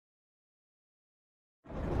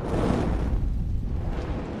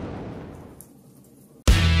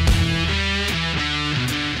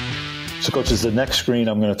So, coaches, the next screen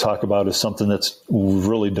I'm going to talk about is something that's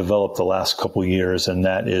really developed the last couple of years, and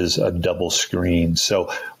that is a double screen.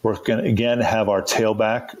 So we're going to, again, have our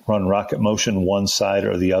tailback run rocket motion one side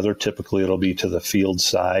or the other. Typically, it'll be to the field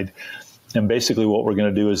side. And basically what we're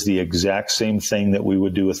going to do is the exact same thing that we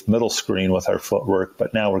would do with middle screen with our footwork,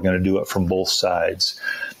 but now we're going to do it from both sides.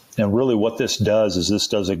 And really what this does is this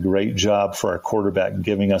does a great job for our quarterback,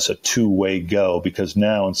 giving us a two-way go, because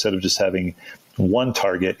now instead of just having one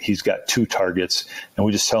target, he's got two targets, and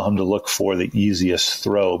we just tell him to look for the easiest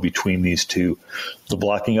throw between these two. The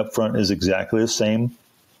blocking up front is exactly the same.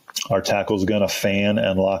 Our tackle is going to fan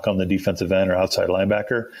and lock on the defensive end or outside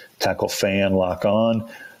linebacker. Tackle, fan, lock on.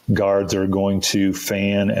 Guards are going to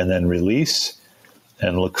fan and then release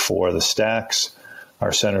and look for the stacks.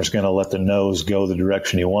 Our center is going to let the nose go the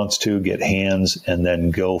direction he wants to, get hands, and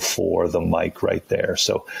then go for the mic right there.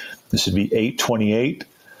 So this would be 828.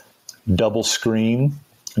 Double screen,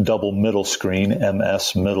 double middle screen,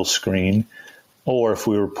 MS middle screen, or if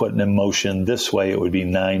we were putting in motion this way, it would be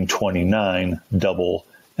 929 double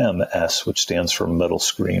MS, which stands for middle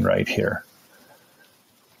screen right here.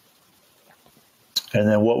 And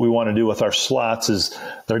then what we want to do with our slots is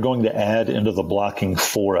they're going to add into the blocking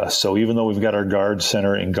for us. So even though we've got our guard,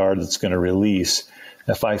 center, and guard that's going to release,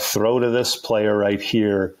 if I throw to this player right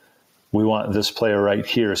here, we want this player right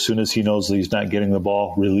here, as soon as he knows that he's not getting the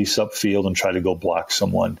ball, release upfield and try to go block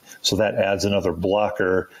someone. So that adds another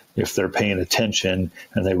blocker if they're paying attention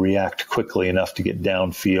and they react quickly enough to get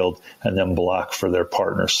downfield and then block for their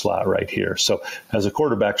partner slot right here. So as a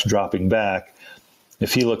quarterback's dropping back,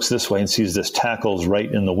 if he looks this way and sees this tackle's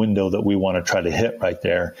right in the window that we want to try to hit right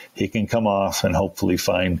there, he can come off and hopefully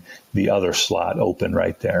find the other slot open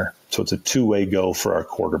right there. So it's a two-way go for our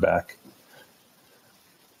quarterback.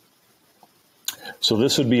 So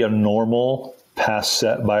this would be a normal pass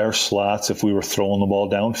set by our slots if we were throwing the ball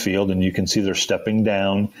downfield, and you can see they're stepping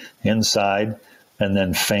down inside and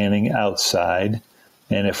then fanning outside.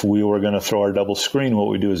 And if we were going to throw our double screen, what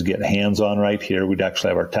we do is get hands on right here. We'd actually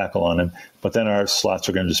have our tackle on him, but then our slots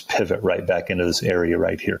are going to just pivot right back into this area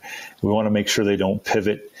right here. We want to make sure they don't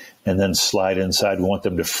pivot and then slide inside. We want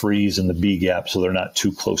them to freeze in the B gap so they're not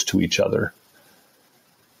too close to each other.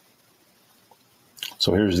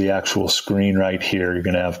 So here's the actual screen right here. You're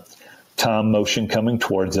going to have Tom motion coming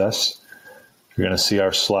towards us. You're going to see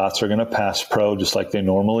our slots are going to pass pro just like they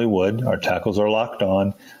normally would. Our tackles are locked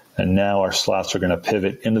on. And now our slots are going to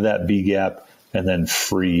pivot into that B gap and then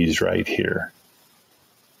freeze right here.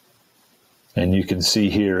 And you can see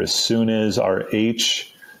here, as soon as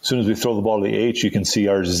we throw the ball to the H, you can see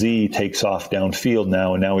our Z takes off downfield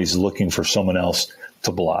now, and now he's looking for someone else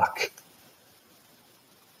to block.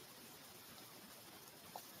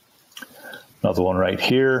 Another one right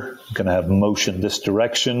here, going to have motion this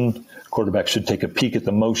direction. Quarterback should take a peek at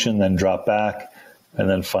the motion, then drop back, and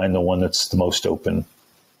then find the one that's the most open.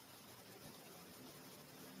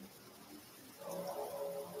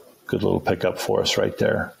 Good little pickup for us right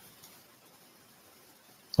there.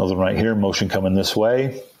 Another one right here, motion coming this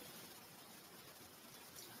way.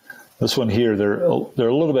 This one here, they're a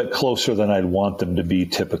little bit closer than I'd want them to be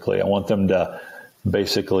typically. I want them to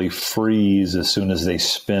basically freeze as soon as they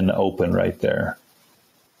spin open right there.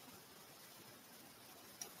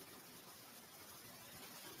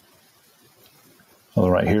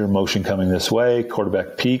 Another right here, motion coming this way,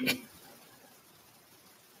 quarterback peek.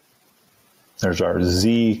 There's our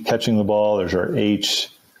Z catching the ball. There's our H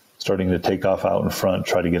starting to take off out in front,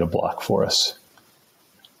 try to get a block for us.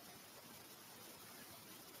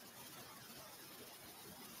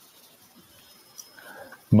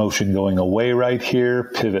 Motion going away right here,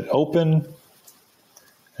 pivot open.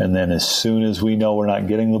 And then as soon as we know we're not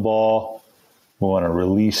getting the ball, we want to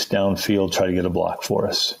release downfield, try to get a block for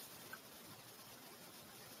us.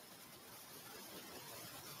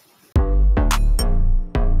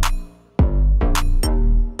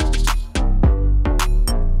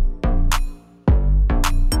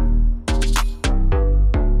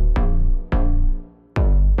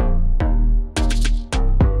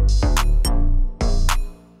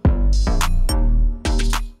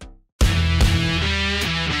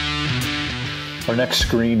 Our next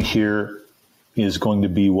screen here is going to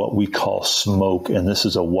be what we call smoke, and this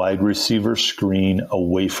is a wide receiver screen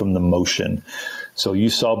away from the motion. So you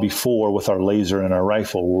saw before with our laser and our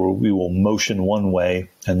rifle where we will motion one way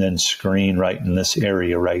and then screen right in this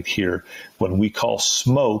area right here. When we call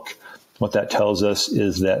smoke, what that tells us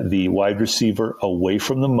is that the wide receiver away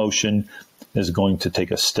from the motion is going to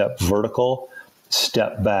take a step vertical,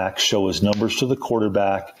 step back, show his numbers to the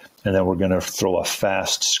quarterback, and then we're going to throw a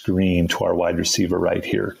fast screen to our wide receiver right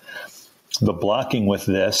here. The blocking with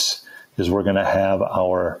this is we're going to have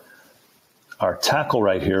our our tackle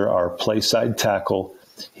right here, our play side tackle,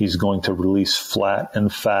 he's going to release flat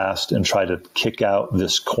and fast and try to kick out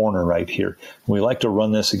this corner right here. We like to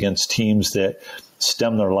run this against teams that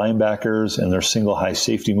stem their linebackers and their single high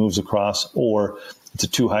safety moves across, or it's a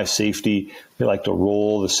two high safety. We like to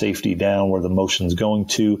roll the safety down where the motion's going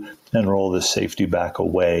to and roll the safety back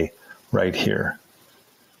away right here.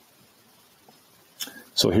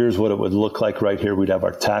 So here's what it would look like right here. We'd have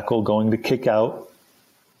our tackle going to kick out.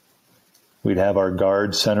 We'd have our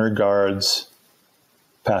guard, center guards,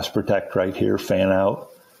 pass protect right here, fan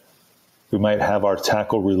out. We might have our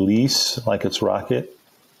tackle release like it's rocket,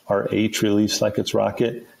 our H release like it's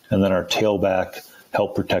rocket, and then our tailback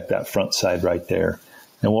help protect that front side right there.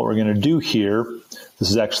 And what we're going to do here, this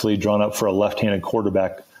is actually drawn up for a left-handed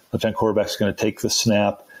quarterback. Left-handed quarterback's going to take the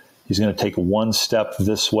snap. He's going to take one step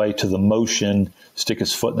this way to the motion, stick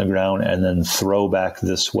his foot in the ground, and then throw back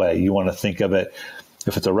this way. You want to think of it,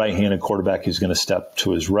 if it's a right-handed quarterback, he's going to step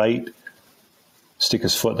to his right, stick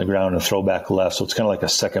his foot in the ground, and throw back left. So it's kind of like a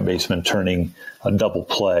second baseman turning a double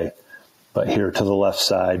play. But here to the left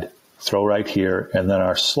side, throw right here, and then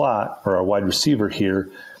our slot, or our wide receiver here,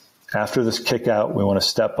 after this kick out, we want to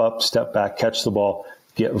step up, step back, catch the ball,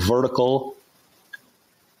 get vertical,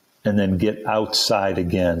 and then get outside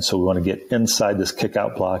again. So we want to get inside this kick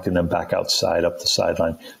out block and then back outside up the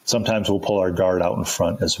sideline. Sometimes we'll pull our guard out in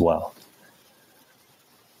front as well.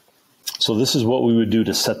 So this is what we would do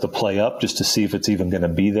to set the play up, just to see if it's even going to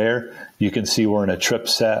be there. You can see we're in a trip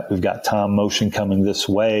set. We've got Tom motion coming this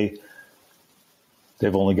way.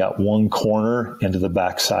 They've only got one corner into the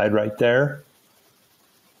backside right there.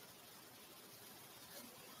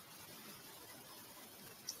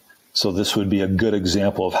 So this would be a good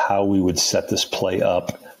example of how we would set this play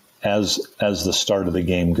up as the start of the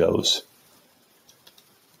game goes.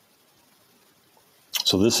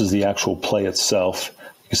 So this is the actual play itself.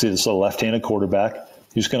 You can see this is a left-handed quarterback.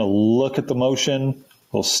 He's going to look at the motion,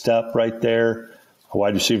 little step right there. A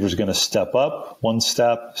wide receiver is going to step up, one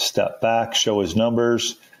step, step back, show his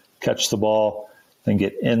numbers, catch the ball, then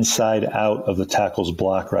get inside out of the tackle's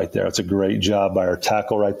block right there. That's a great job by our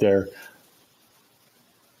tackle right there,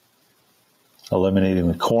 eliminating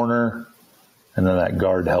the corner, and then that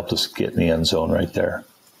guard helped us get in the end zone right there.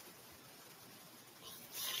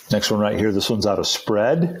 Next one right here, this one's out of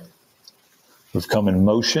spread. We've come in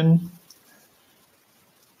motion,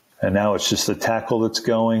 and now it's just the tackle that's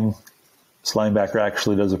going. This linebacker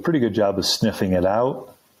actually does a pretty good job of sniffing it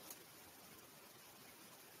out.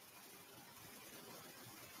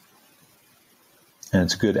 And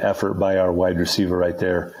it's a good effort by our wide receiver right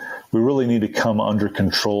there. We really need to come under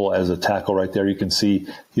control as a tackle right there. You can see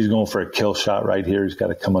he's going for a kill shot right here. He's got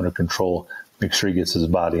to come under control, make sure he gets his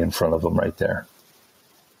body in front of him right there.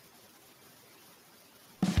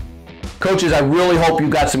 Coaches, I really hope you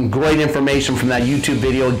got some great information from that YouTube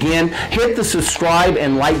video. Again, hit the subscribe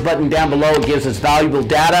and like button down below. It gives us valuable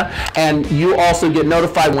data, and you also get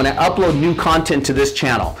notified when I upload new content to this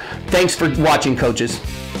channel. Thanks for watching, coaches.